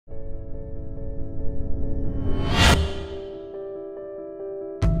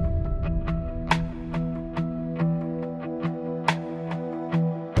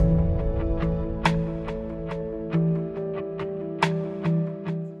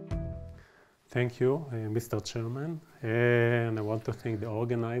Thank you, Mr. Chairman. And I want to thank the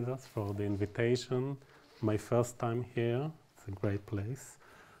organizers for the invitation. My first time here. It's a great place.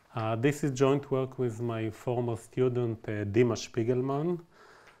 This is joint work with my former student, Dima Spiegelman.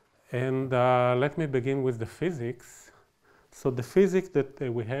 And let me begin with the physics. So the physics that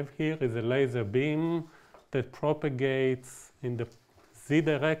we have here is a laser beam that propagates in the z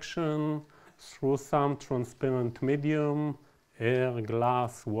direction through some transparent medium, air,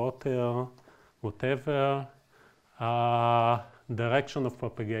 glass, water, whatever. Direction of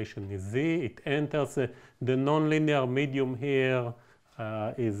propagation is z. It enters the nonlinear medium here.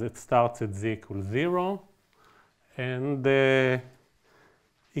 It starts at z equals 0. And the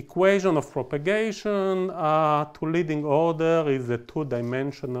equation of propagation to leading order is a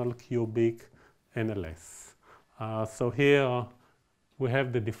two-dimensional cubic NLS. So here we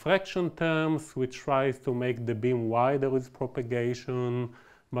have the diffraction terms, which tries to make the beam wider with propagation.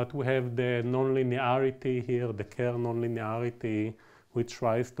 But we have the nonlinearity here, the Kerr nonlinearity, which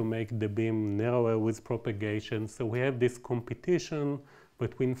tries to make the beam narrower with propagation. So we have this competition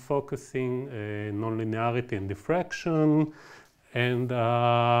between focusing nonlinearity and diffraction. And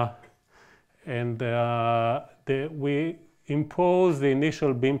we impose the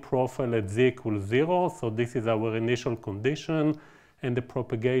initial beam profile at z equals 0. So this is our initial condition. And the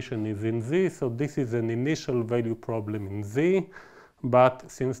propagation is in z. So this is an initial value problem in z. But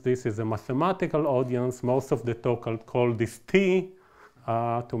since this is a mathematical audience, most of the talk I'll call this T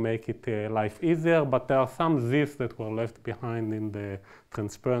to make it life easier. But there are some Z's that were left behind in the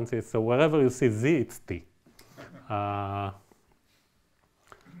transparency. So wherever you see Z, it's T.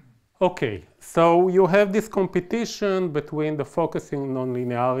 OK, so you have this competition between the focusing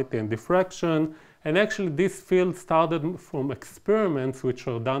nonlinearity and diffraction. And actually, this field started from experiments which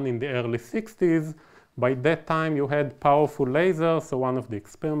were done in the early 60s. By that time, you had powerful lasers. So one of the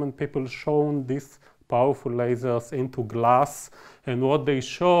experiment people shone these powerful lasers into glass. And what they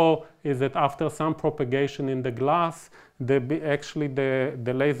show is that after some propagation in the glass, the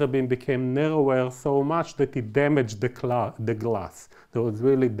laser beam became narrower so much that it damaged the glass. There was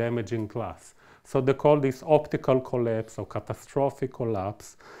really damaging glass. So they call this optical collapse or catastrophic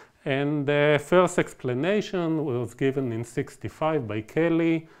collapse. And the first explanation was given in '65 by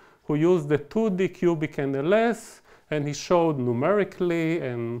Kelly, who used the 2D cubic NLS, and he showed numerically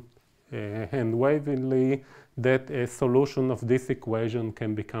and hand-wavingly that a solution of this equation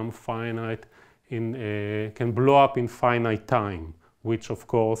can become finite, can blow up in finite time, which of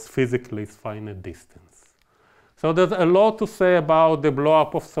course physically is finite distance. So there's a lot to say about the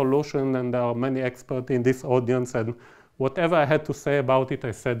blow-up of solution, and there are many experts in this audience, and whatever I had to say about it,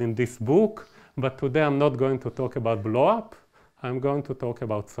 I said in this book. But today I'm not going to talk about blow-up. I'm going to talk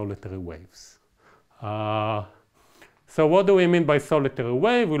about solitary waves. So what do we mean by solitary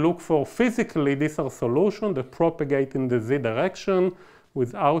wave? We look for physically, these are solutions that propagate in the z direction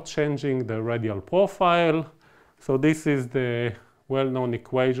without changing the radial profile. So this is the well-known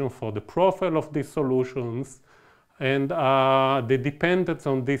equation for the profile of these solutions. And the dependence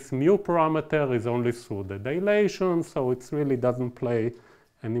on this mu parameter is only through the dilation. So it really doesn't play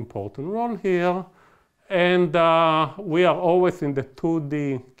an important role here. And we are always in the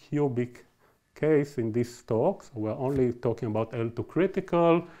 2D cubic case in this talk. So we're only talking about L2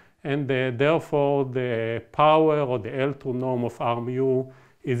 critical. And therefore, the power or the L2 norm of R mu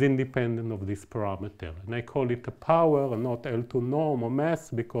is independent of this parameter. And I call it a power and not L2 norm or mass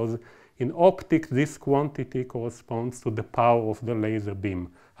because in optics, this quantity corresponds to the power of the laser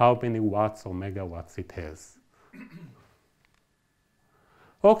beam, how many watts or megawatts it has.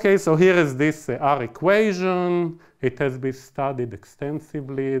 OK, so here is this R equation. It has been studied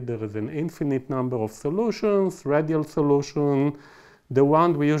extensively. There is an infinite number of solutions, radial solution. The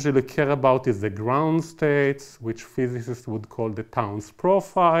one we usually care about is the ground states, which physicists would call the Towns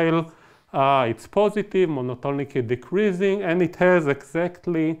profile. It's positive, monotonically decreasing, and it has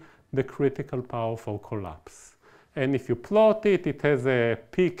exactly the critical power for collapse. And if you plot it, it has a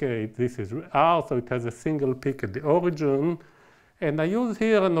peak. This is R, so it has a single peak at the origin. And I use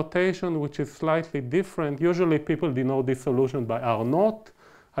here a notation which is slightly different. Usually people denote this solution by R0.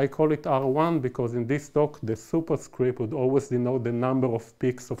 I call it R1 because in this talk, the superscript would always denote the number of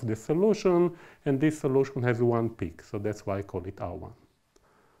peaks of the solution. And this solution has one peak. So that's why I call it R1.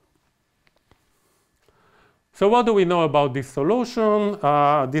 So what do we know about this solution,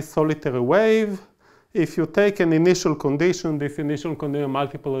 this solitary wave? If you take an initial condition, this initial condition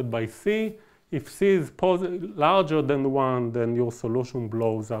multiplied by C, if C is larger than 1, then your solution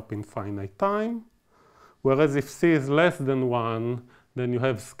blows up in finite time. Whereas if C is less than 1, then you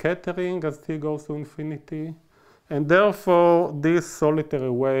have scattering as T goes to infinity. And therefore, this solitary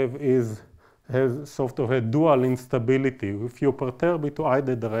wave is has sort of a dual instability. If you perturb it to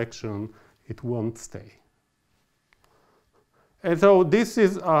either direction, it won't stay. And so this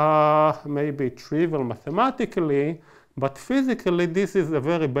is maybe trivial mathematically, but physically this is a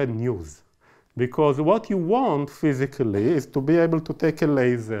very bad news. Because what you want physically is to be able to take a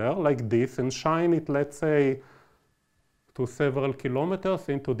laser like this and shine it, let's say, to several kilometers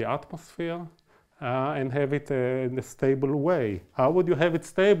into the atmosphere and have it in a stable way. How would you have it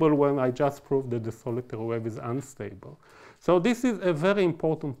stable when I just proved that the solitary wave is unstable? So this is a very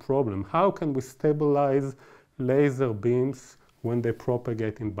important problem. How can we stabilize laser beams when they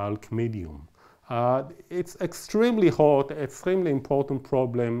propagate in bulk medium? It's extremely hot, extremely important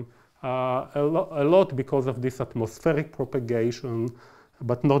problem, a lot because of this atmospheric propagation,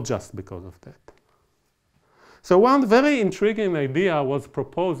 but not just because of that. So one very intriguing idea was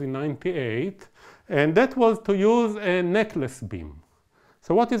proposed in '98, and that was to use a necklace beam.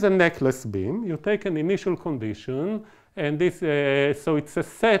 So what is a necklace beam? You take an initial condition, and this, so it's a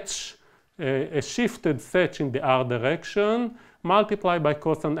setch, a shifted setch in the r direction, multiplied by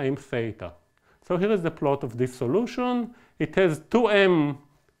cosine m theta. So here is the plot of this solution. It has 2m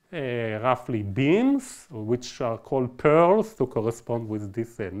roughly beams, which are called pearls to correspond with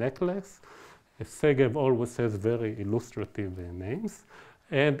this necklace. Segev always has very illustrative names.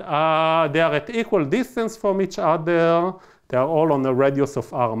 And they are at equal distance from each other. They are all on a radius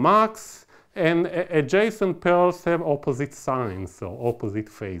of r max. And adjacent pearls have opposite signs, or opposite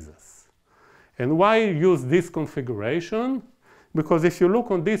phases. And why use this configuration? Because if you look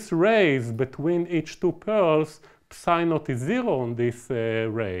on these rays between each two pearls, psi naught is 0 on these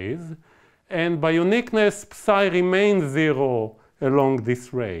rays. And by uniqueness, psi remains 0 along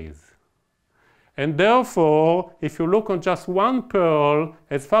these rays. And therefore, if you look on just one pearl,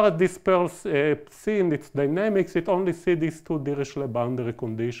 as far as this pearl see in its dynamics, it only sees these two Dirichlet boundary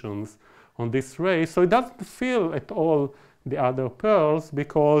conditions on this ray. So it doesn't feel at all the other pearls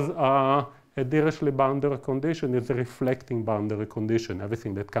because a Dirichlet boundary condition is a reflecting boundary condition.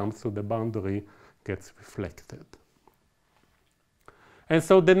 Everything that comes to the boundary gets reflected. And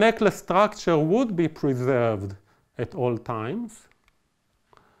so the necklace structure would be preserved at all times.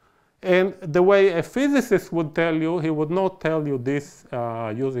 And the way a physicist would tell you, he would not tell you this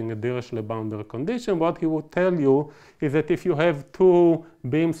using a Dirichlet boundary condition. What he would tell you is that if you have two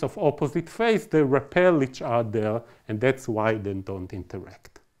beams of opposite phase, they repel each other, and that's why they don't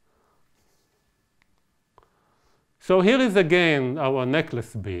interact. So here is again our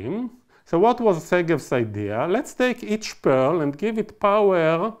necklace beam. So what was Segev's idea? Let's take each pearl and give it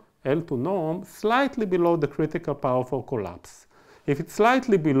power, L2 norm, slightly below the critical power for collapse. If it's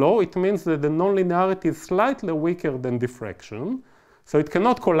slightly below, it means that the nonlinearity is slightly weaker than diffraction. So it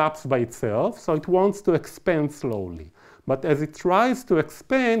cannot collapse by itself, so it wants to expand slowly. But as it tries to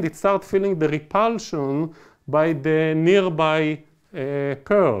expand, it starts feeling the repulsion by the nearby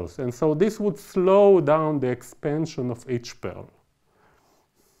pearls. And so this would slow down the expansion of each pearl.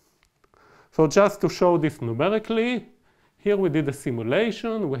 So just to show this numerically, here we did a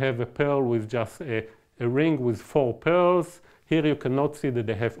simulation. We have a pearl with just a ring with 4 pearls. Here you cannot see that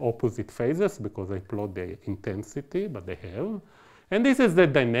they have opposite phases because I plot the intensity, but they have. And this is the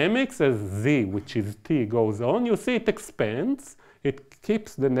dynamics as z, which is t, goes on. You see it expands. It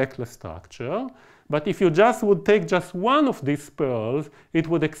keeps the necklace structure. But if you just would take just one of these pearls, it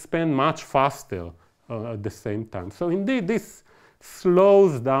would expand much faster at the same time. So indeed, this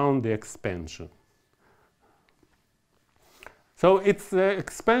slows down the expansion. So its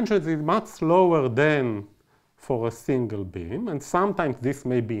expansion is much slower than for a single beam, and sometimes this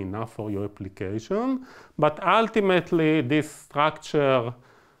may be enough for your application, but ultimately this structure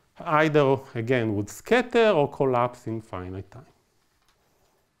either, again, would scatter or collapse in finite time.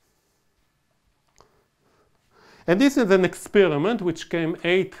 And this is an experiment which came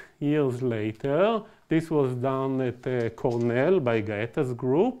 8 years later. This was done at Cornell by Gaeta's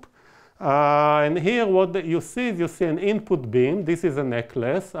group. And here what you see is you see an input beam. This is a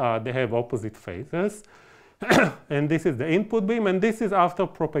necklace. They have opposite phases. And this is the input beam, and this is after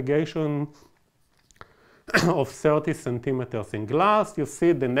propagation of 30 centimeters in glass. You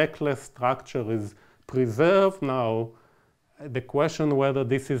see the necklace structure is preserved. Now, the question whether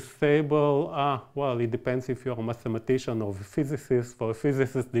this is stable, well, it depends if you're a mathematician or a physicist. For a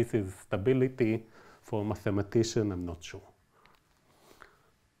physicist, this is stability. For a mathematician, I'm not sure.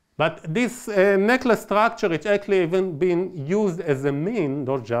 But this necklace structure is actually even been used as a mean,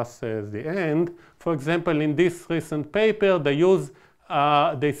 not just as the end. For example, in this recent paper,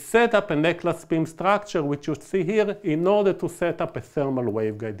 they set up a necklace beam structure, which you see here, in order to set up a thermal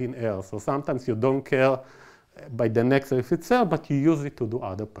waveguide in air. So sometimes you don't care by the necklace itself, but you use it to do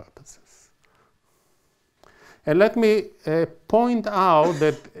other purposes. And let me point out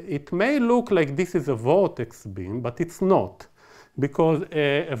that it may look like this is a vortex beam, but it's not. Because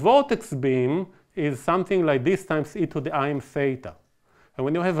a vortex beam is something like this times e to the im theta. And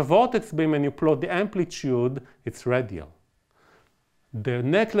when you have a vortex beam and you plot the amplitude, it's radial. The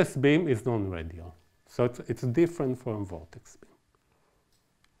necklace beam is non-radial. So it's different from vortex beam.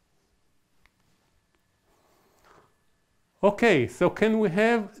 Okay, so can we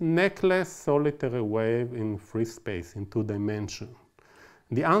have necklace solitary wave in free space, in 2 dimensions?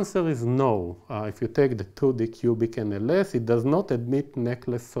 The answer is no. If you take the 2D cubic NLS, it does not admit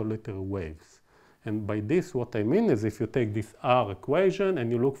necklace solitary waves. And by this, what I mean is if you take this R equation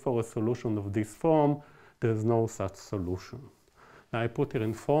and you look for a solution of this form, there's no such solution. Now I put it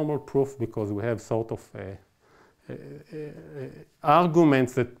in formal proof because we have sort of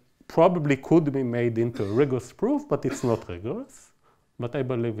arguments that probably could be made into a rigorous proof, but it's not rigorous. But I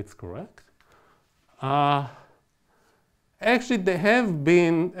believe it's correct. Actually, there have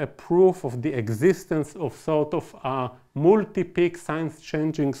been a proof of the existence of sort of multi-peak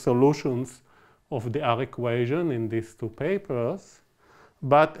sign-changing solutions of the R equation in these 2 papers.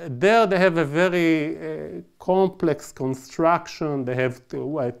 But there they have a very complex construction. They have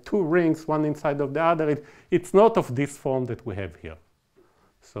 2 rings, one inside of the other. It's not of this form that we have here.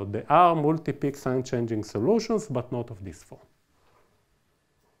 So there are multi-peak sign-changing solutions, but not of this form.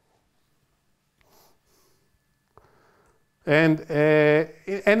 And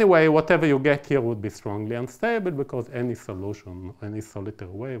anyway, whatever you get here would be strongly unstable because any solution, any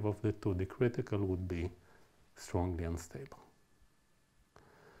solitary wave of the 2D critical would be strongly unstable.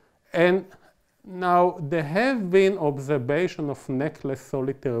 And now there have been observations of necklace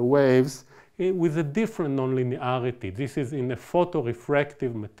solitary waves with a different nonlinearity. This is in a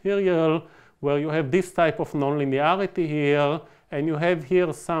photorefractive material where you have this type of nonlinearity here, and you have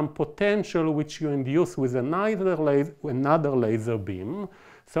here some potential which you induce with another laser beam.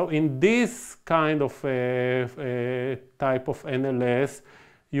 So in this kind of type of NLS,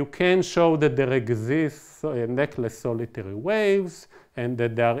 you can show that there exists necklace solitary waves, and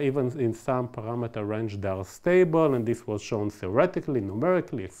that they are even in some parameter range they are stable, and this was shown theoretically,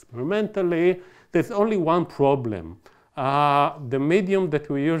 numerically, experimentally. There's only one problem. The medium that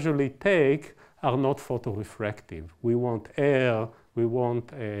we usually take are not photorefractive. We want air, we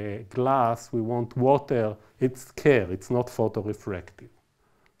want glass, we want water. It's scarce, it's not photorefractive.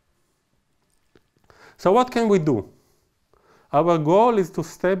 So what can we do? Our goal is to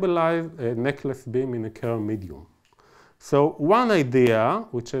stabilize a necklace beam in a Kerr medium. So one idea,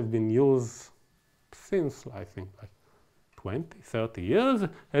 which has been used since, I think, like 20, 30 years,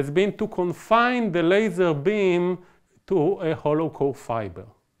 has been to confine the laser beam to a hollow core fiber.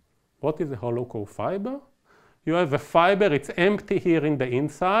 What is a hollow core fiber? You have a fiber, it's empty here in the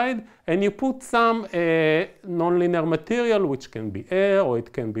inside, and you put some nonlinear material, which can be air, or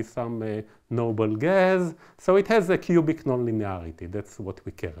it can be some noble gas. So it has a cubic nonlinearity. That's what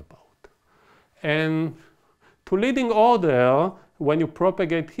we care about. And to leading order, when you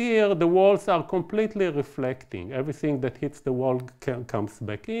propagate here, the walls are completely reflecting. Everything that hits the wall comes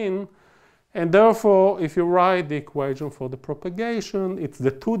back in. And therefore, if you write the equation for the propagation, it's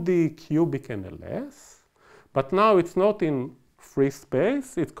the 2D cubic NLS. But now it's not in free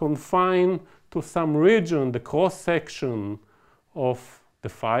space. It's confined to some region, the cross-section of the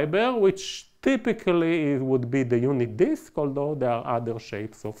fiber, which typically would be the unit disk, although there are other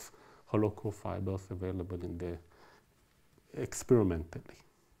shapes of hollow core fibers available in the experimentally.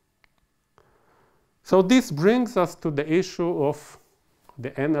 So this brings us to the issue of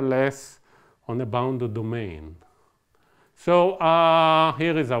the NLS on a bounded domain. So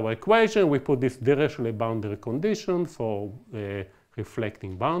here is our equation. We put this Dirichlet boundary condition for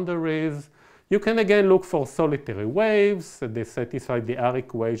reflecting boundaries. You can again look for solitary waves. They satisfy the R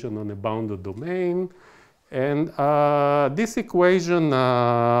equation on a bounded domain. And this equation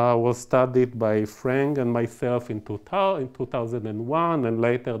was studied by Frank and myself in 2001, and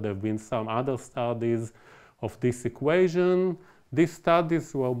later there have been some other studies of this equation. These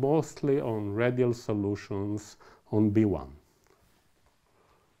studies were mostly on radial solutions on B1.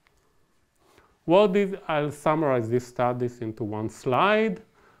 I'll summarize these studies into one slide.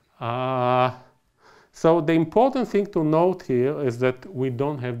 So the important thing to note here is that we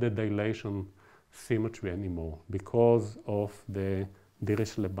don't have the dilation symmetry anymore because of the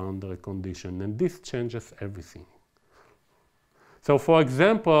Dirichlet boundary condition, and this changes everything. So for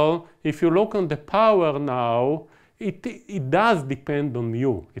example, if you look on the power now, it does depend on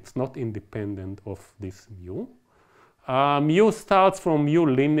mu. It's not independent of this mu. Mu starts from mu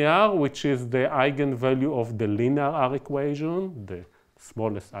linear, which is the eigenvalue of the linear R equation, the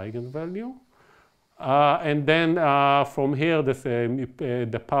smallest eigenvalue. And then from here,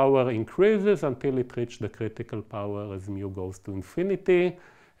 the power increases until it reaches the critical power as mu goes to infinity.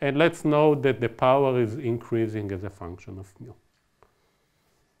 And let's note that the power is increasing as a function of mu.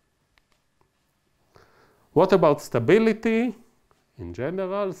 What about stability in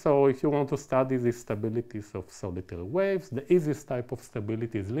general? So if you want to study the stabilities of solitary waves, the easiest type of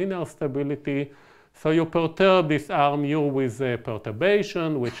stability is linear stability. So you perturb this R mu with a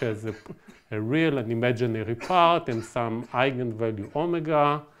perturbation, which has a real and imaginary part and some eigenvalue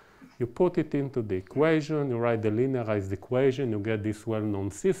omega. You put it into the equation, you write the linearized equation, you get this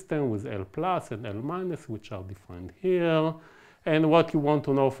well-known system with L plus and L minus, which are defined here. And what you want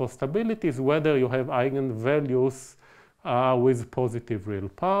to know for stability is whether you have eigenvalues with positive real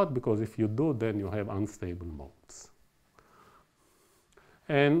part, because if you do, then you have unstable modes.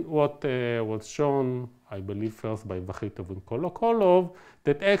 And what was shown, I believe, first by Vakhitov and Kolokolov,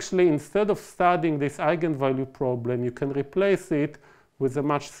 that actually instead of studying this eigenvalue problem, you can replace it with a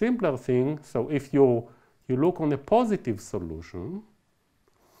much simpler thing. So if you look on a positive solution,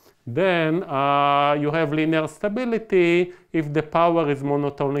 then you have linear stability if the power is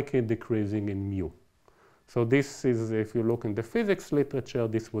monotonically decreasing in mu. So this is, if you look in the physics literature,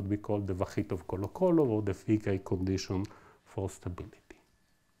 this would be called the Vakhitov-Kolokolov or the Fibic condition for stability.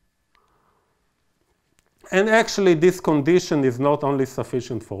 And actually, this condition is not only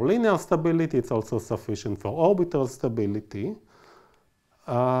sufficient for linear stability, it's also sufficient for orbital stability.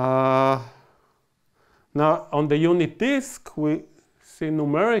 Now, on the unit disk, we see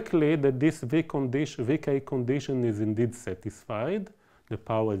numerically that this Vk condition is indeed satisfied. The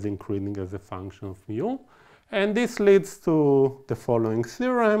power is increasing as a function of mu. And this leads to the following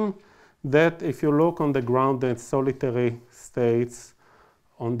theorem, that if you look on the grounded solitary states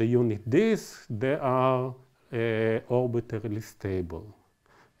on the unit disk, they are orbitally stable.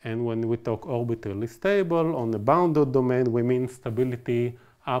 And when we talk orbitally stable on the bounded domain, we mean stability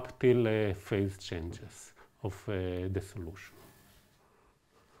up till phase changes of the solution.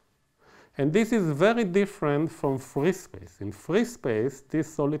 And this is very different from free space. In free space, these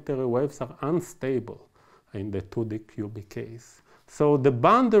solitary waves are unstable in the 2D cubic case. So the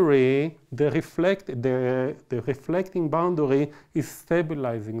boundary, the reflecting boundary is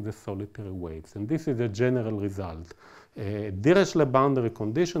stabilizing the solitary waves. And this is a general result. Dirichlet boundary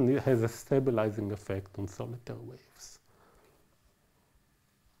condition has a stabilizing effect on solitary waves.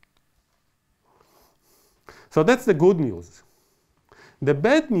 So that's the good news. The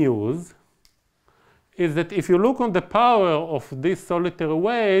bad news is that if you look on the power of these solitary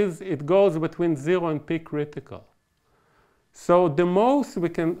waves, it goes between 0 and P critical. So the most we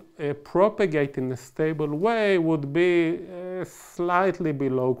can propagate in a stable way would be slightly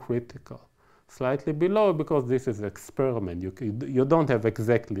below critical. Slightly below because this is an experiment. You don't have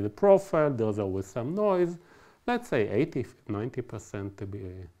exactly the profile. There's always some noise. Let's say 80–90% to be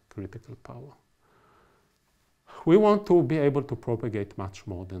a critical power. We want to be able to propagate much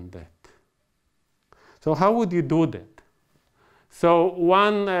more than that. So how would you do that? So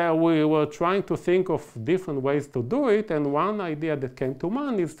we were trying to think of different ways to do it, and one idea that came to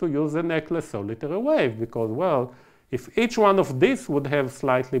mind is to use a necklace solitary wave, because, well, if each one of these would have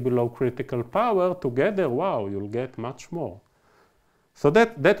slightly below critical power, together, wow, you'll get much more. So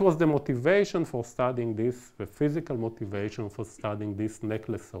that was the motivation for studying this, the physical motivation for studying this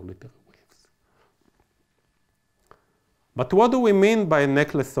necklace solitary waves. But what do we mean by a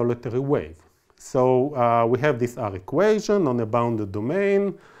necklace solitary wave? So we have this R equation on a bounded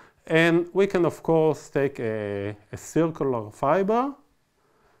domain, and we can, of course, take a circular fiber,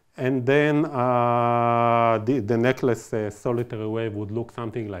 and then the necklace solitary wave would look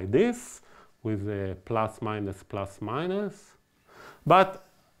something like this, with a plus, minus. But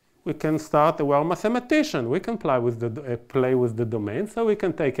we can start, we're mathematicians, we can play with the domain, so we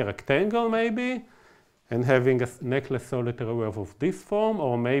can take a rectangle maybe, and having a necklace solitary wave of this form,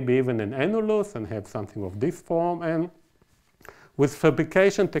 or maybe even an annulus and have something of this form. And with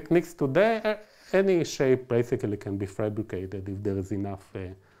fabrication techniques today, any shape basically can be fabricated if there is enough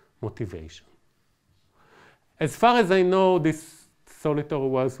motivation. As far as I know, these solitary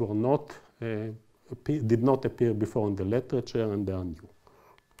waves were not, did not appear before in the literature, and they are new.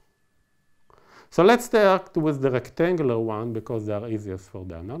 So let's start with the rectangular one because they are easiest for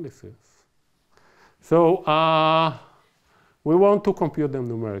the analysis. So we want to compute them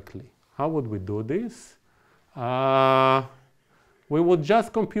numerically. How would we do this? We would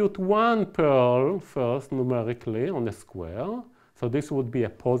just compute one pearl first numerically on a square. So this would be a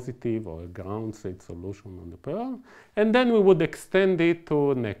positive or a ground state solution on the pearl. And then we would extend it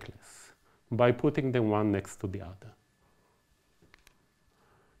to a necklace by putting them one next to the other.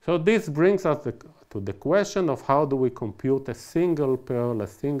 So this brings us to the question of how do we compute a single pearl, a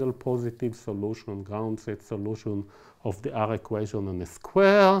single positive solution, ground state solution of the R equation on a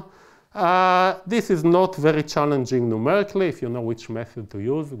square. This is not very challenging numerically if you know which method to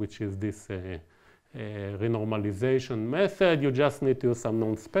use, which is this renormalization method. You just need to use some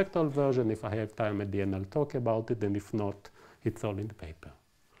non-spectral version. If I have time at the end, I'll talk about it, and if not, it's all in the paper.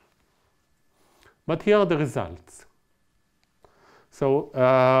 But here are the results. So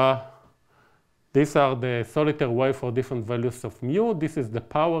these are the solitary wave for different values of mu. This is the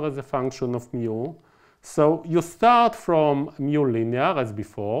power as a function of mu. So you start from mu linear as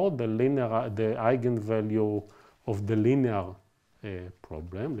before, the eigenvalue of the linear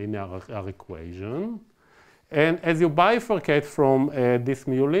problem, linear R equation. And as you bifurcate from this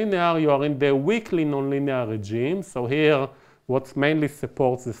mu linear, you are in the weakly nonlinear regime. So here, what mainly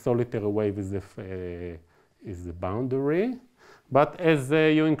supports the solitary wave is the boundary. But as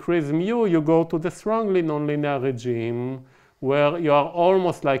you increase mu, you go to the strongly nonlinear regime, where you are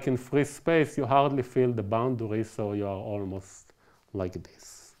almost like in free space. You hardly feel the boundary, so you are almost like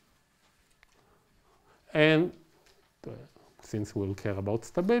this. And since we'll care about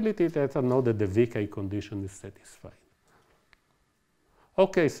stability, let's know that the VK condition is satisfied.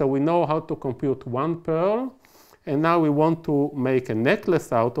 OK, so we know how to compute one pearl. And now we want to make a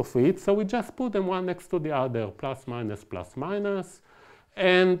necklace out of it. So we just put them one next to the other, plus, minus, plus, minus.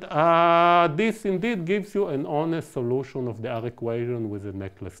 And this indeed gives you an honest solution of the R equation with a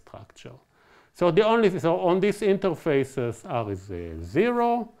necklace structure. So on these interfaces, R is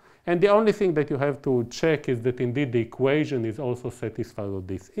 0. And the only thing that you have to check is that indeed the equation is also satisfied with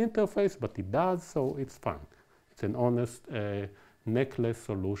this interface, but it does, so it's fine. It's an honest necklace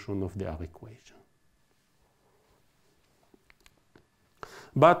solution of the R equation.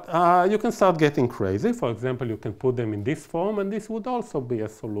 But you can start getting crazy. For example, you can put them in this form, and this would also be a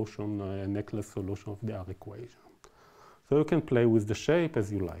solution, a necklace solution of the R equation. So you can play with the shape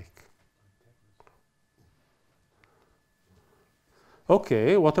as you like.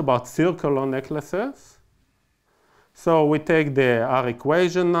 OK, what about circular necklaces? So we take the R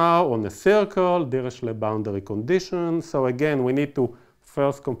equation now on a circle, Dirichlet boundary condition. So again, we need to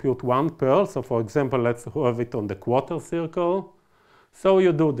first compute one pearl. So for example, let's have it on the quarter circle. So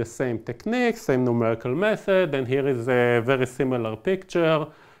you do the same technique, same numerical method, and here is a very similar picture.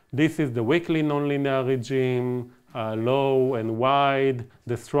 This is the weakly nonlinear regime, low and wide,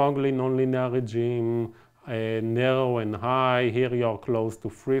 the strongly nonlinear regime, narrow and high. Here you are close to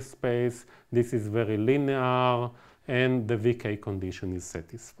free space. This is very linear, and the VK condition is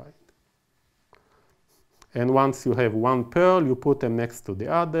satisfied. And once you have one pearl, you put them next to the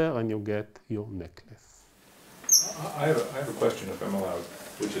other, and you get your necklace. I have a question, if I'm allowed,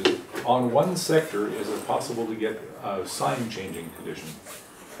 which is, on one sector, is it possible to get a sign changing condition?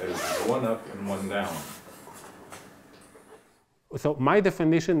 That is, one up and one down. So my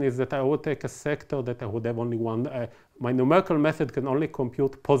definition is that I would take a sector that I would have only one. My numerical method can only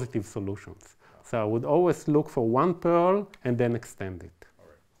compute positive solutions. So I would always look for one pearl and then extend it. All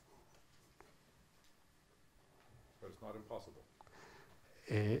right. But it's not impossible.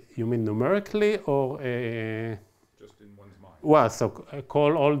 You mean numerically or? Just in one's mind. Well, so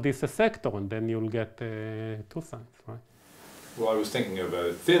call all this a sector, and then you'll get two signs, right? Well, I was thinking of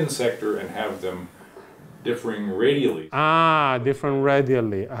a thin sector and have them differing radially. Ah, different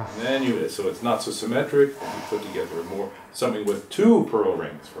radially. Ah. And then so it's not so symmetric. You put together something with two pearl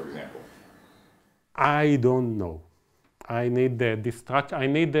rings, for example. I don't know. I need this structure. I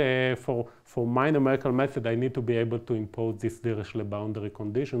need for my numerical method, I need to be able to impose this Dirichlet boundary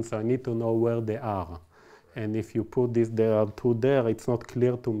conditions. So I need to know where they are. And if you put this, there are two there, it's not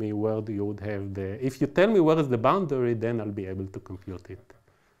clear to me where you would have the. If you tell me where is the boundary, then I'll be able to compute it.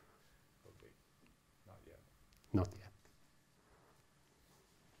 Okay. Not yet. Not yet.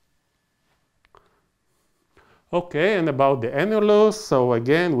 OK, and about the annulus, so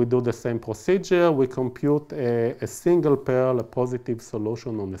again, we do the same procedure. We compute a single pearl, a positive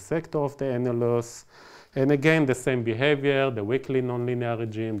solution on the sector of the annulus. And again, the same behavior, the weakly nonlinear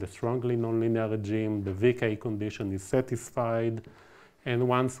regime, the strongly nonlinear regime, the VK condition is satisfied. And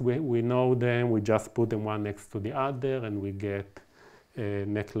once we know them, we just put them one next to the other, and we get a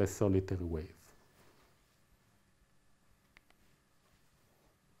necklace solitary wave.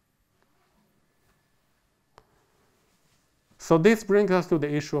 So this brings us to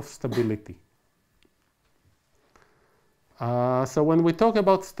the issue of stability. So when we talk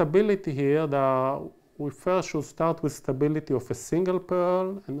about stability here, we first should start with stability of a single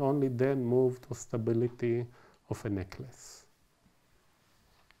pearl and only then move to stability of a necklace.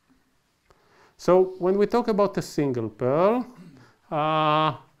 So when we talk about a single pearl,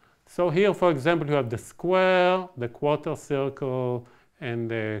 So here, for example, you have the square, the quarter circle,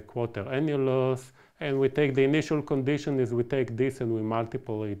 and the quarter annulus. And we take the initial condition is we take this and we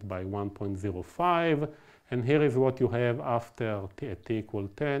multiply it by 1.05. And here is what you have after t equal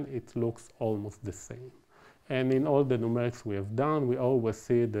 10. It looks almost the same. And in all the numerics we have done, we always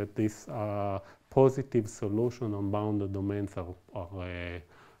see that these positive solution on bounded domains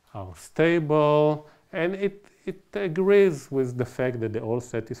are stable. And it agrees with the fact that they all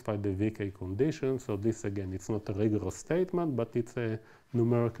satisfy the VK condition. So this, again, it's not a rigorous statement, but it's a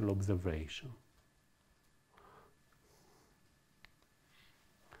numerical observation.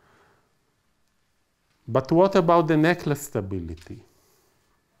 But what about the necklace stability?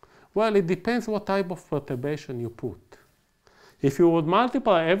 Well, it depends what type of perturbation you put. If you would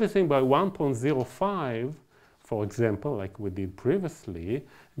multiply everything by 1.05, for example, like we did previously,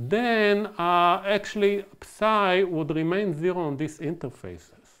 then actually psi would remain 0 on these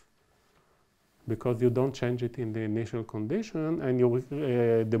interfaces because you don't change it in the initial condition. And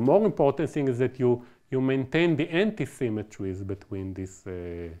the more important thing is that you maintain the anti-symmetries between these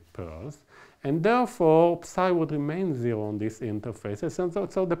pearls. And therefore, psi would remain 0 on these interfaces,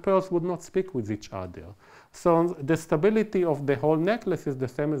 and so the pearls would not speak with each other. So the stability of the whole necklace is the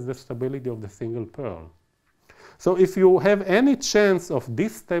same as the stability of the single pearl. So if you have any chance of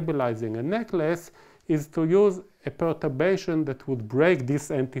destabilizing a necklace, is to use a perturbation that would break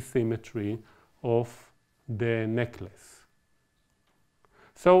this anti-symmetry of the necklace.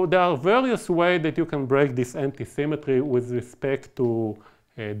 So there are various ways that you can break this anti-symmetry with respect to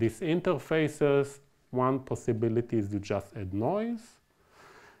these interfaces. One possibility is to just add noise.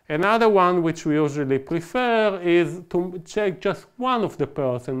 Another one, which we usually prefer, is to check just one of the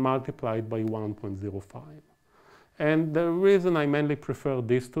pearls and multiply it by 1.05. And the reason I mainly prefer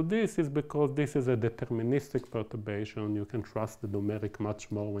this to this is because this is a deterministic perturbation. You can trust the numeric much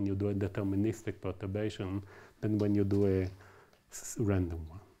more when you do a deterministic perturbation than when you do a random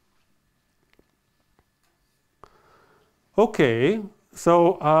one. Okay.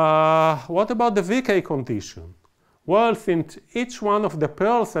 So what about the VK condition? Well, since each one of the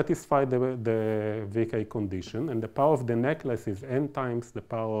pearls satisfy the VK condition, and the power of the necklace is n times the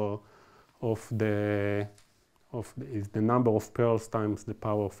power of the number of pearls times the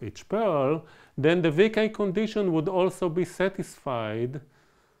power of each pearl, then the VK condition would also be satisfied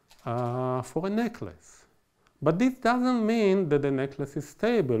for a necklace. But this doesn't mean that the necklace is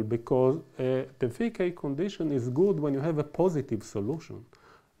stable, because the VK condition is good when you have a positive solution.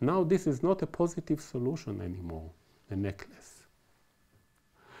 Now this is not a positive solution anymore, the necklace.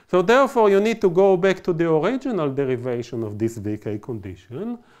 So therefore you need to go back to the original derivation of this VK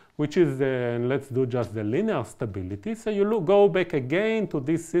condition, which is, let's do just the linear stability. So you go back again to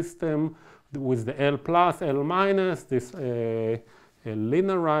this system with the L plus, L minus, this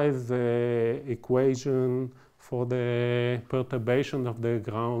linearized equation for the perturbation of the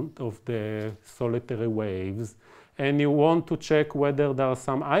ground of the solitary waves, and you want to check whether there are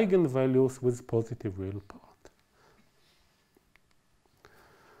some eigenvalues with positive real part.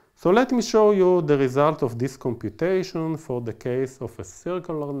 So let me show you the result of this computation for the case of a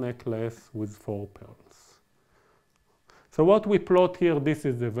circular necklace with 4 pearls. So what we plot here, this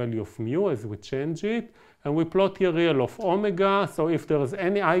is the value of mu as we change it. And we plot here real of omega. So if there is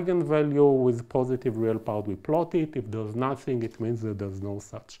any eigenvalue with positive real part, we plot it. If there's nothing, it means that there's no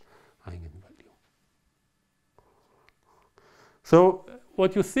such eigenvalue. So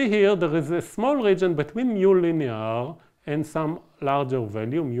what you see here, there is a small region between mu linear and some larger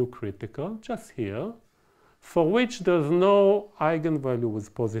value, mu critical, just here, for which there's no eigenvalue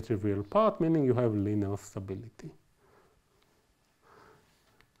with positive real part, meaning you have linear stability.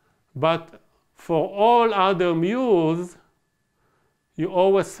 But for all other mu's, you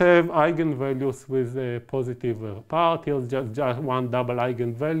always have eigenvalues with a positive real part. Here's just one double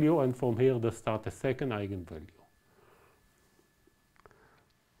eigenvalue, and from here they start a second eigenvalue.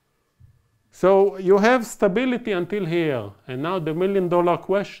 So you have stability until here. And now the million-dollar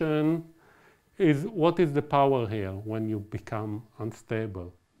question is, what is the power here when you become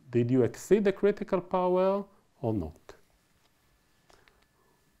unstable? Did you exceed the critical power or not?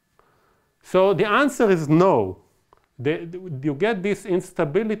 So the answer is no. You get this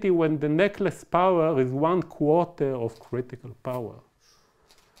instability when the necklace power is 1/4 of critical power.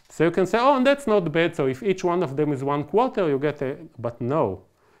 So you can say, oh, that's not bad. So if each one of them is 1/4, you get a, but no.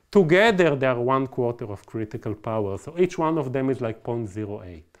 Together, they are 1/4 of critical power. So each one of them is like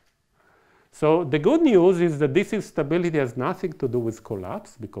 0.08. So the good news is that this instability has nothing to do with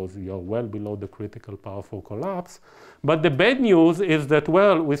collapse, because you're well below the critical power for collapse. But the bad news is that,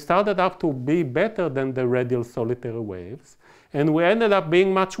 well, we started up to be better than the radial solitary waves. And we ended up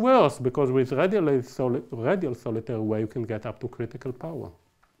being much worse, because with radial solitary wave, you can get up to critical power.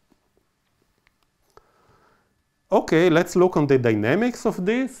 Okay, let's look on the dynamics of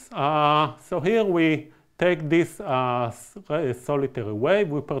this. So here we take this solitary wave.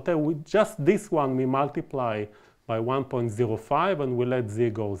 We pretend with just this one, we multiply by 1.05, and we let z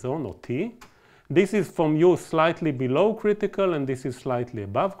goes on, or t. This is from u slightly below critical, and this is slightly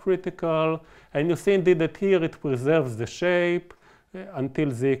above critical. And you see indeed that here it preserves the shape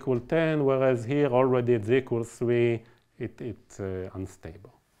until z equals 10, whereas here already at z equals 3, it's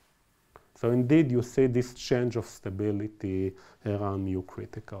unstable. So indeed, you see this change of stability around mu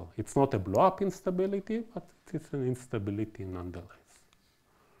critical. It's not a blow-up instability, but it's an instability nonetheless.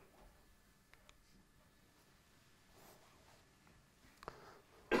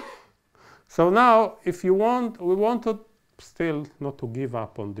 So now, if you want, we want to still not to give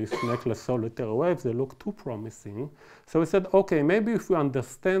up on these necklace solitary waves. They look too promising. So we said, okay, maybe if we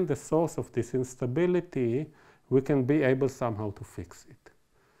understand the source of this instability, we can be able somehow to fix it.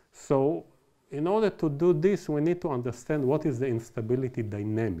 So in order to do this, we need to understand what is the instability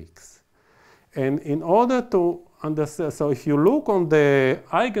dynamics. And in order to understand, so if you look on the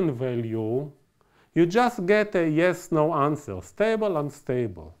eigenvalue, you just get a yes-no answer, stable,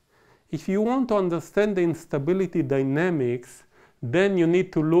 unstable. If you want to understand the instability dynamics, then you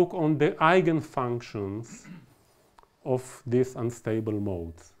need to look on the eigenfunctions of these unstable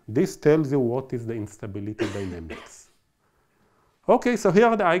modes. This tells you what is the instability dynamics. Okay, so here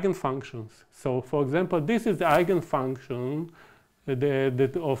are the eigenfunctions. So for example, this is the eigenfunction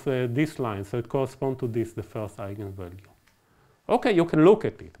of this line. So it corresponds to this, the first eigenvalue. Okay, you can look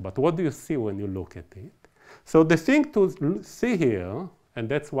at it, but what do you see when you look at it? So the thing to see here, and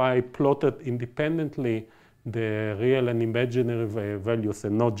that's why I plotted independently the real and imaginary values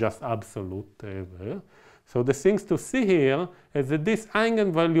and not just absolute value. So the things to see here is that this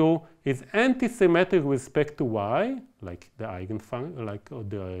eigenvalue is anti-symmetric with respect to y, like the eigenfunction, like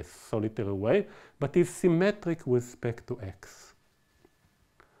the solitary wave, but is symmetric with respect to x.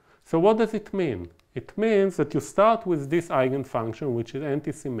 So what does it mean? It means that you start with this eigenfunction, which is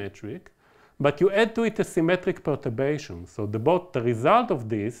anti-symmetric, but you add to it a symmetric perturbation. So the result of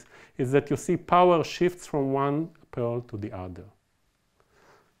this is that you see power shifts from one pearl to the other.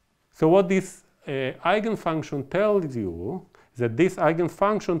 So what this eigenfunction tells you is that this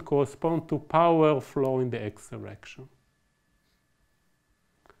eigenfunction corresponds to power flow in the x direction.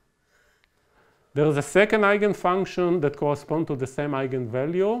 There is a second eigenfunction that corresponds to the same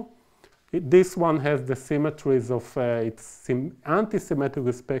eigenvalue. This one has the symmetries of it's anti-symmetric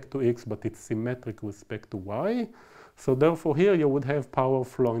with respect to x, but it's symmetric with respect to y. So therefore here you would have power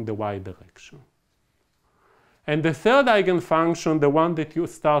flow in the y direction. And the third eigenfunction, the one that you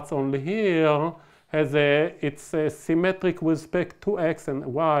starts only here, it's symmetric with respect to x and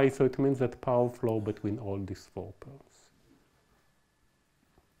y, so it means that power flow between all these four pearls.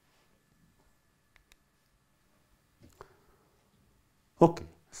 Okay.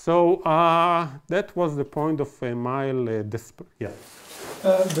 So that was the point of mild yeah.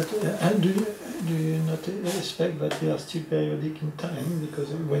 But do you not expect that they are still periodic in time?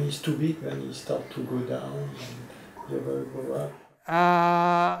 Because when it's too big, then it starts to go down and they will go up.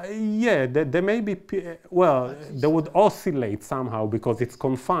 Yeah, they may be, well, they would oscillate somehow because it's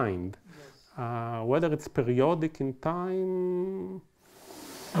confined. Whether it's periodic in time?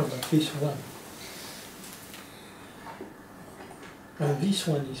 No, but this one. This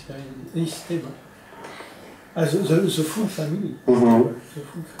one is stable. The full family. Mm-hmm. The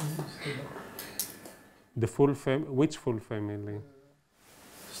full family is stable. The full family? Which full family?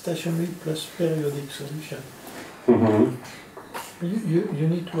 Stationary plus periodic solution. Mm-hmm. You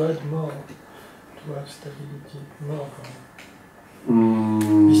need to add more to have stability, more.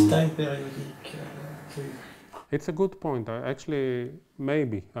 This time periodic. It's a good point. Actually,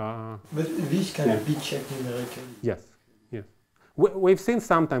 maybe. But this can be checked numerically. Yes. We've seen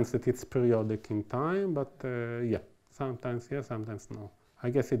sometimes that it's periodic in time, but yeah, sometimes yes, sometimes no. I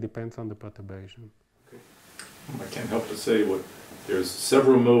guess it depends on the perturbation. Okay. I can't help but say there's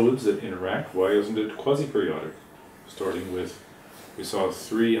several modes that interact. Why isn't it quasi-periodic? Starting with, we saw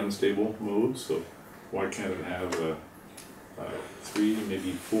 3 unstable modes, so why can't it have 3,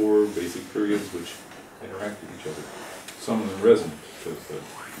 maybe 4 basic periods which interact with each other? Some of them resonant, because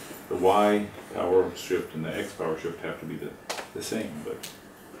the y power shift and the x power shift have to be the same, but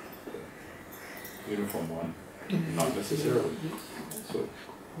the uniform one, not necessarily. So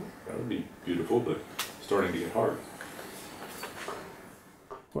That would be beautiful, but starting to get hard.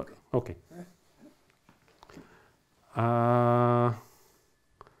 Well, okay.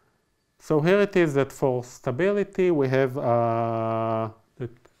 So here it is that for stability we have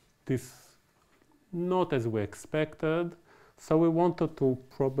this not as we expected. So we wanted to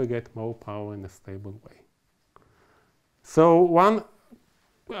propagate more power in a stable way. So one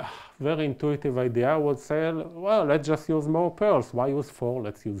very intuitive idea would say, well, let's just use more pearls. Why use 4?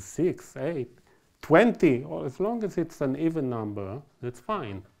 Let's use 6, 8, 20. Or as long as it's an even number, that's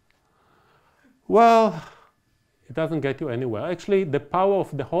fine. Well, it doesn't get you anywhere. Actually, the power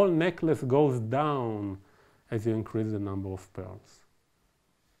of the whole necklace goes down as you increase the number of pearls.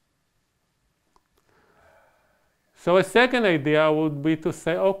 So a second idea would be to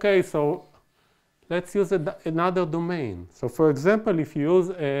say, okay, so let's use another domain. So for example, if you use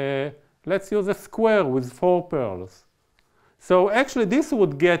let's use a square with 4 pearls. So actually this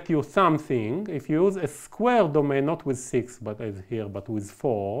would get you something. If you use a square domain, not with 6, but as here, but with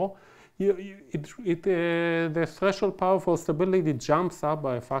 4, the threshold power for stability jumps up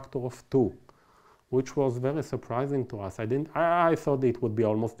by a factor of 2, which was very surprising to us. I thought it would be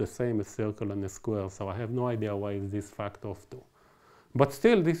almost the same as circle and a square, so I have no idea why is this factor of 2. But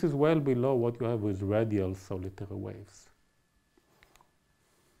still, this is well below what you have with radial solitary waves.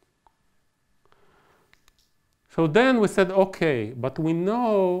 So then we said, okay, but we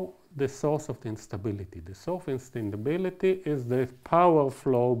know the source of the instability. The source of instability is the power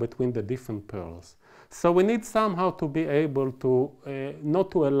flow between the different pearls. So we need somehow to be able to,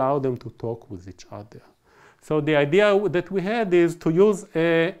 not to allow them to talk with each other. So the idea that we had is to use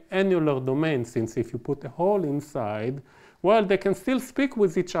an annular domain, since if you put a hole inside, well, they can still speak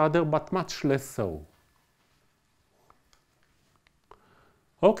with each other, but much less so.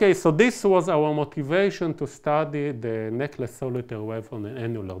 Okay, so this was our motivation to study the necklace solitary wave on an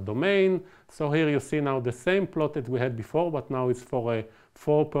annular domain. So here you see now the same plot that we had before, but now it's for a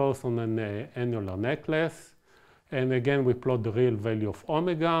 4 pearls on an annular necklace. And again, we plot the real value of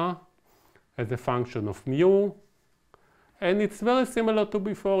omega as a function of mu. And it's very similar to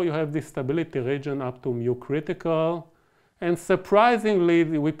before. You have this stability region up to mu critical. And surprisingly,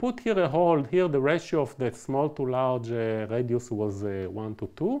 we put here a hole. Here the ratio of the small to large radius was 1 to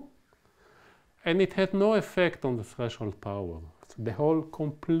 2. And it had no effect on the threshold power. So the hole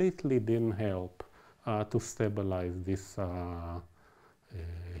completely didn't help to stabilize this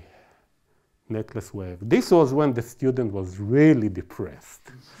necklace wave. This was when the student was really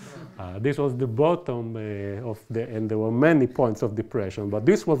depressed. This was the bottom and there were many points of depression, but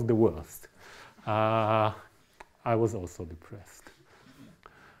this was the worst. I was also depressed.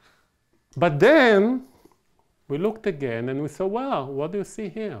 But then we looked again and we saw, wow, what do you see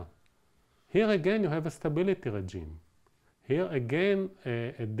here? Here again you have a stability regime. Here again,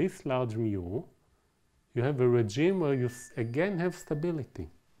 at this large mu, you have a regime where you again have stability.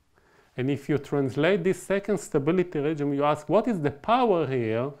 And if you translate this second stability regime, you ask, what is the power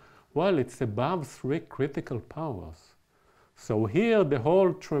here? Well, it's above 3 critical powers. So here the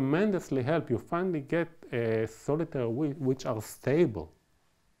hole tremendously helps. You finally get a solitary which are stable.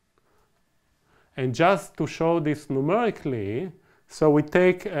 And just to show this numerically, so we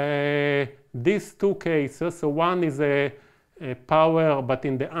take these 2 cases. So one is a power, but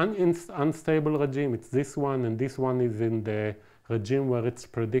in the unstable regime, it's this one, and this one is in the regime where it's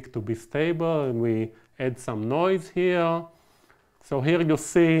predicted to be stable, and we add some noise here. So here you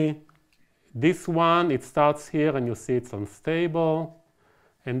see this one, it starts here, and you see it's unstable.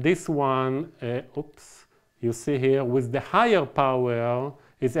 And this one, you see here, with the higher power,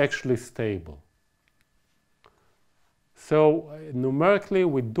 is actually stable. So numerically,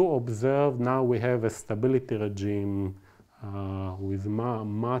 we do observe now we have a stability regime with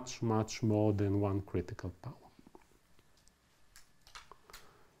much, much more than 1 critical power.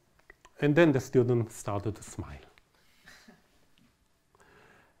 And then the student started to smile.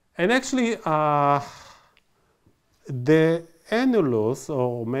 And actually, the annulus,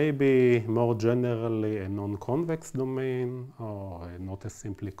 or maybe more generally a non-convex domain, or not a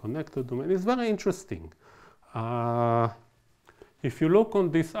simply connected domain, is very interesting. If you look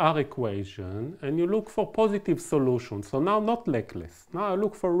on this R equation, and you look for positive solutions, so now not necklace, now I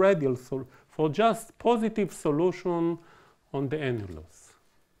look for radial, for just positive solution on the annulus.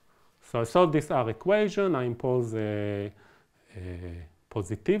 So I solve this R equation, I impose a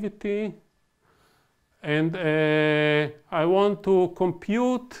positivity, and I want to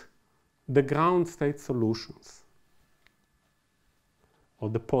compute the ground state solutions, or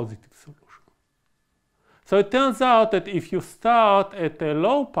the positive solution. So it turns out that if you start at a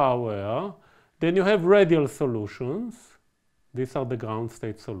low power, then you have radial solutions, These are the ground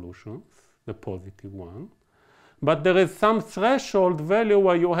state solutions, the positive one. But there is some threshold value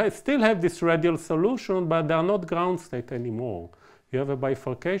where you still have this radial solution, but they are not ground state anymore. You have a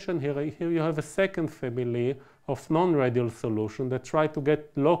bifurcation here. Here you have a second family of non-radial solution that try to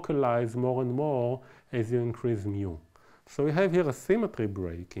get localized more and more as you increase mu. So we have here a symmetry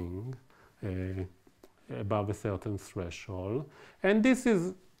breaking above a certain threshold. And this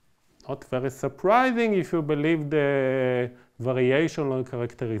is not very surprising if you believe the variation or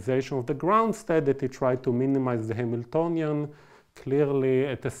characterization of the ground state that it tried to minimize the Hamiltonian. Clearly,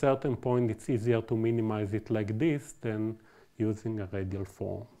 at a certain point, it's easier to minimize it like this than using a radial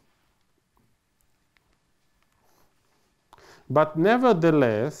form. But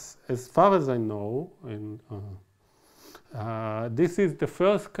nevertheless, as far as I know, and this is the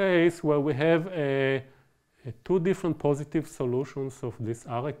first case where we have two different positive solutions of this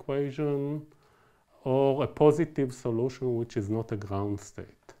R equation, or a positive solution which is not a ground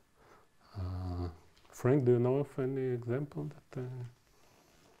state. Frank, do you know of any example that?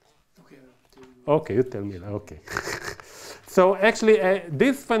 Okay, you tell me. Okay. So actually,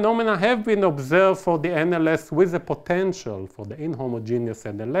 these phenomena have been observed for the NLS with a potential for the inhomogeneous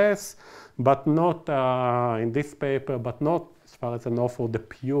NLS, but not in this paper, but not, as far as I know, for the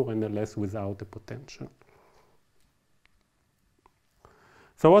pure NLS without a potential.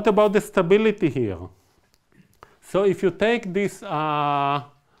 So what about the stability here? So if you take this,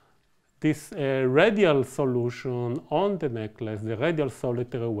 radial solution on the necklace, the radial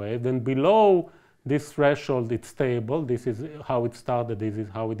solitary wave, then below this threshold it's stable. This is how it started. This is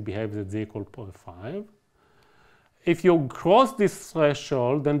how it behaves at z equal 0.5. If you cross this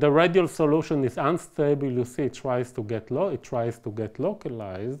threshold, then the radial solution is unstable. You see it tries to get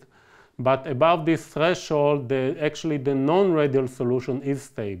localized. But above this threshold, actually the non-radial solution is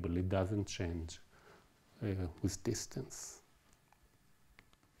stable. It doesn't change with distance.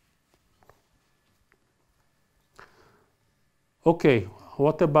 Okay,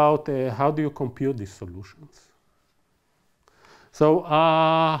 what about how do you compute these solutions? So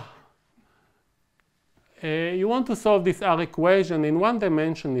you want to solve this R equation. In one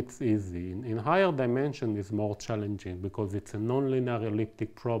dimension, it's easy. In higher dimension, it's more challenging because it's a nonlinear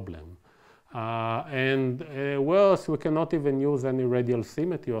elliptic problem. And worse, we cannot even use any radial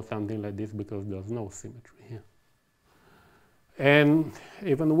symmetry or something like this because there's no symmetry here. And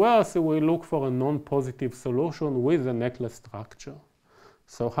even worse, we look for a non-positive solution with a necklace structure.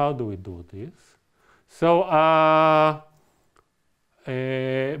 So how do we do this? So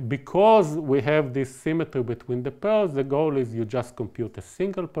because we have this symmetry between the pairs, the goal is you just compute a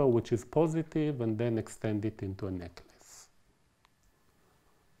single pair which is positive and then extend it into a necklace.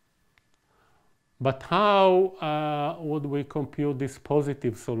 But how would we compute this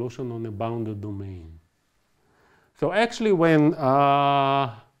positive solution on a bounded domain? So actually, when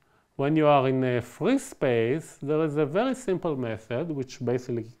you are in a free space, there is a very simple method which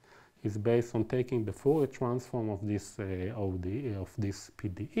basically is based on taking the Fourier transform of this ODE, of this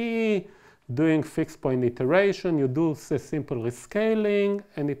PDE, doing fixed point iteration. You do a simple rescaling,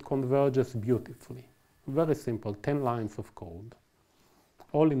 and it converges beautifully. Very simple, 10 lines of code,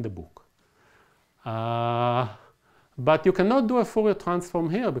 all in the book. But you cannot do a Fourier transform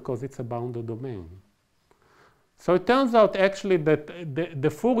here because it's a bounded domain. So it turns out actually that the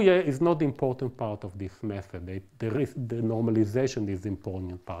Fourier is not the important part of this method. The normalization is the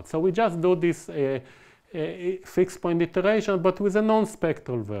important part. So we just do this fixed point iteration, but with a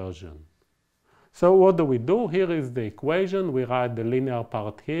non-spectral version. So what do? Here is the equation. We write the linear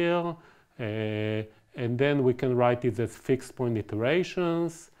part here, and then we can write it as fixed point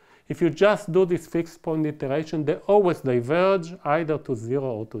iterations. If you just do this fixed point iteration, they always diverge either to 0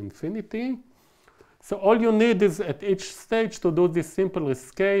 or to infinity. So all you need is at each stage to do this simple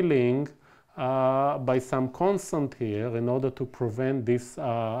rescaling by some constant here in order to prevent this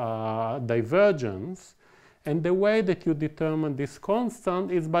divergence. And the way that you determine this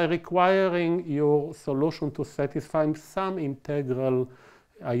constant is by requiring your solution to satisfy some integral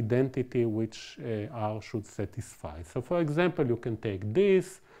identity which R should satisfy. So for example, you can take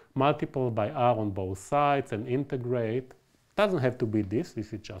this, multiply by R on both sides and integrate. Doesn't have to be this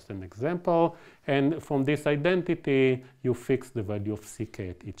is just an example. And from this identity, you fix the value of ck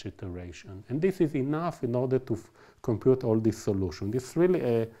at each iteration. And this is enough in order to compute all these solutions. This is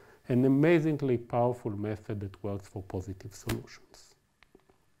really an amazingly powerful method that works for positive solutions.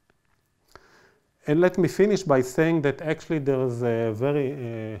 And let me finish by saying that actually there is a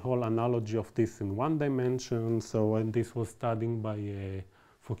very whole analogy of this in one dimension. So when this was studied by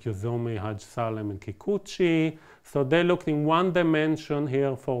Fukuzomi, Haj Salem, and Kikuchi. So they looked in one dimension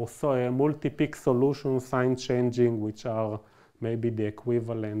here for multi-peak solutions, sign changing, which are maybe the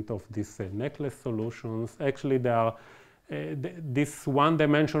equivalent of these necklace solutions. Actually, they are this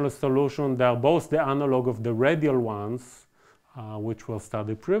one-dimensional solution, they are both the analog of the radial ones, which were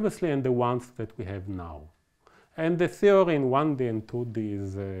studied previously, and the ones that we have now. And the theory in 1D and 2D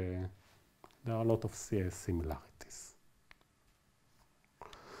is, there are a lot of similarities.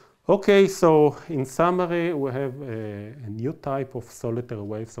 Okay, so in summary, we have a new type of solitary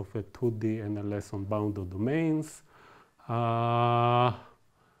waves of a 2D NLS on bounded domains.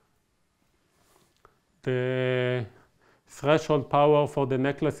 The threshold power for the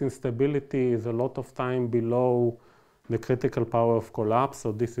necklace instability is a lot of time below the critical power of collapse.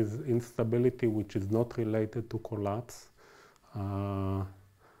 So this is instability which is not related to collapse.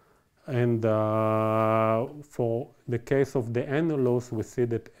 For the case of the annulus, we see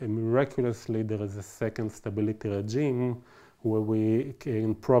that miraculously there is a second stability regime where we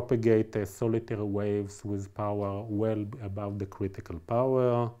can propagate solitary waves with power well above the critical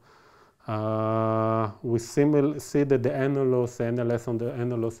power. We see that the annulus, NLS on the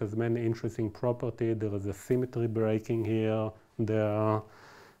annulus has many interesting properties. There is a symmetry breaking here, there,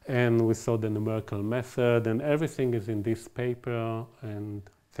 and we saw the numerical method, and everything is in this paper, and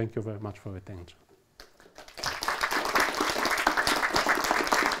thank you very much for your attention.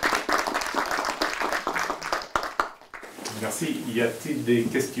 Merci. Y a-t-il des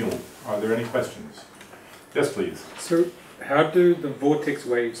questions? Are there any questions? Yes, please. So, how do the vortex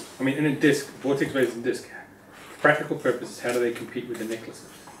waves, I mean in a disk, vortex waves in disk, for practical purposes, how do they compete with the necklaces?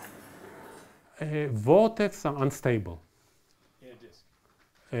 Vortex are unstable. In a disk?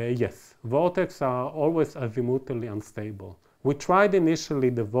 Yes, vortex are always azimutally unstable. We tried initially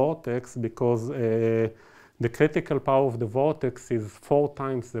the vortex because the critical power of the vortex is 4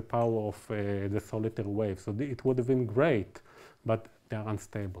 times the power of the solitary wave. So it would have been great, but they are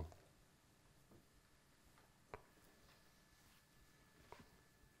unstable.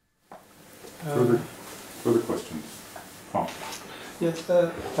 Further questions? Oh. Yes,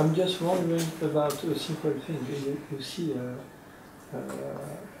 I'm just wondering about a simple thing. You see,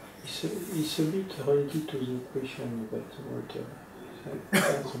 it's a bit related to the question about water.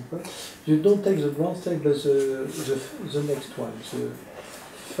 You don't take the ground state, but the next one, the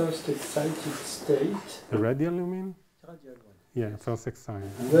first excited state. The radial, you mean? Radial one. Yeah, first excited.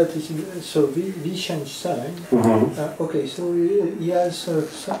 But so we change sign. Mm-hmm. Okay, so he has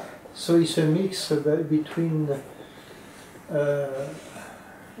so it's a mix between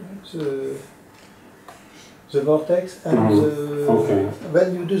the vortex and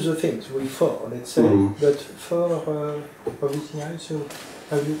when you do the things with 4, let's say, but for everything else, so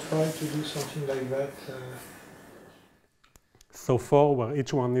have you tried to do something like that? So 4, where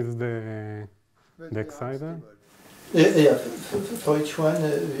each one is the exciter? Yeah, for each one,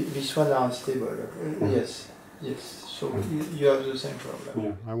 this one are unstable. Yes, yes. So you have the same problem.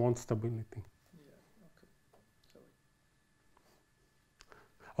 Yeah, I want stability.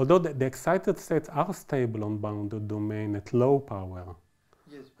 Although the excited states are stable on bounded domain at low power,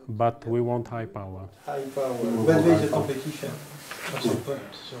 yes, but we want high power. High power, but there is a competition at some point.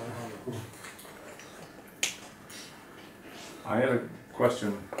 So. I had a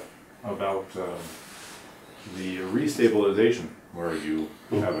question about the restabilization, where you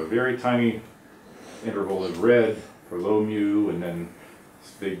have a very tiny interval of red for low mu, and then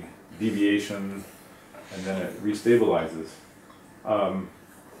this big deviation, and then it restabilizes.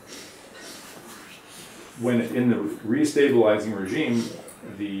 When in the restabilizing regime,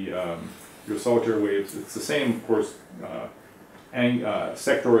 your solitary waves, it's the same, of course,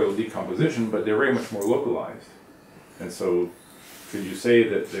 sectorial decomposition, but they're very much more localized. And so, could you say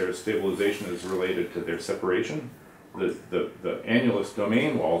that their stabilization is related to their separation? The annulus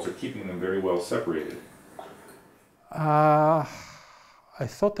domain walls are keeping them very well separated. I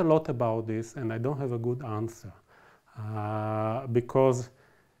thought a lot about this, and I don't have a good answer. Because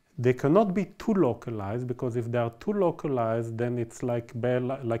they cannot be too localized, because if they are too localized, then it's like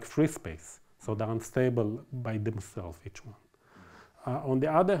free space. So they're unstable by themselves, each one. On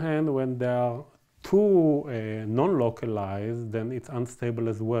the other hand, when they are too non-localized, then it's unstable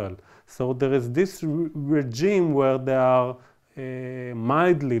as well. So there is this regime where they are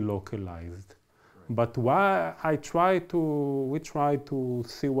mildly localized. But we try to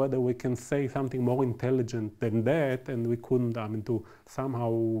see whether we can say something more intelligent than that, and we couldn't. I mean, to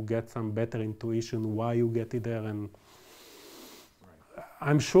somehow get some better intuition why you get it there, and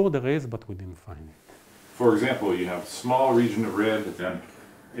I'm sure there is, but we didn't find it. For example, you have a small region of red, then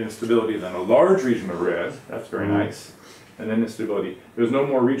instability, then a large region of red. That's very nice. And then instability. There's no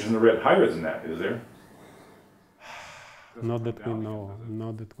more region of red higher than that, is there? Not that we know.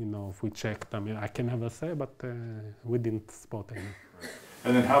 Not that we know. If we checked, I mean, I can never say, but we didn't spot any. Right.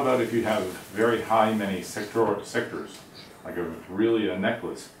 And then how about if you have very many sectors, like really a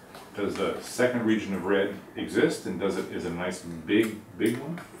necklace? Does the second region of red exist, and is it a nice big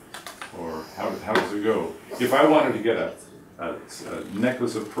one, or how does it go? If I wanted to get a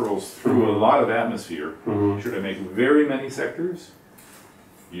necklace of pearls through a lot of atmosphere, should I make very many sectors?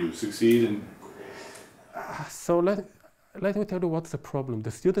 You succeed in. So let me tell you what's the problem.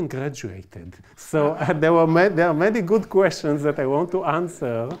 The student graduated, so there are many good questions that I want to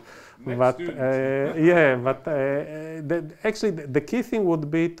answer. Actually, the key thing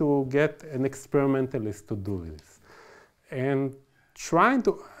would be to get an experimentalist to do this, and trying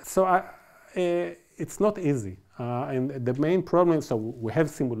to. So it's not easy, and the main problem. So we have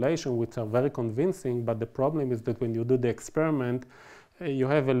simulations which are very convincing, but the problem is that when you do the experiment, you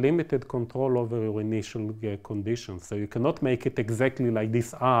have a limited control over your initial conditions. So you cannot make it exactly like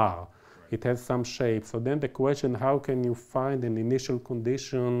this R. Right. It has some shape. So then the question, how can you find an initial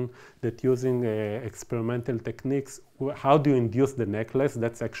condition that using experimental techniques, how do you induce the necklace?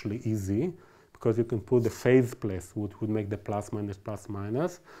 That's actually easy, because you can put the phase place, which would make the plus minus plus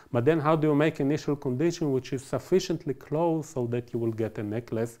minus. But then how do you make initial condition which is sufficiently close so that you will get a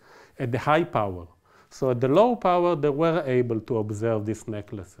necklace at the high power? So at the low power, they were able to observe these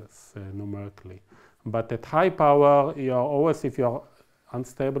necklaces numerically. But at high power, you are always, if you are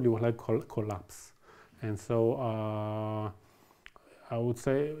unstable, you will have collapse. And so I would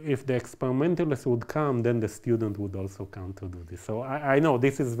say if the experimentalist would come, then the student would also come to do this. So I know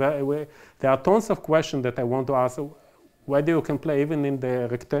this is there are tons of questions that I want to ask. Whether you can play even in the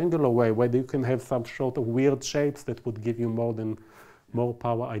rectangular way, whether you can have some sort of weird shapes that would give you more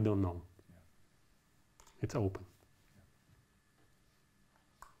power, I don't know. It's open.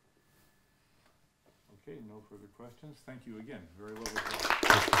 Okay, no further questions. Thank you again. Very lovely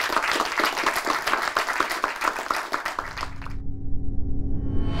talk.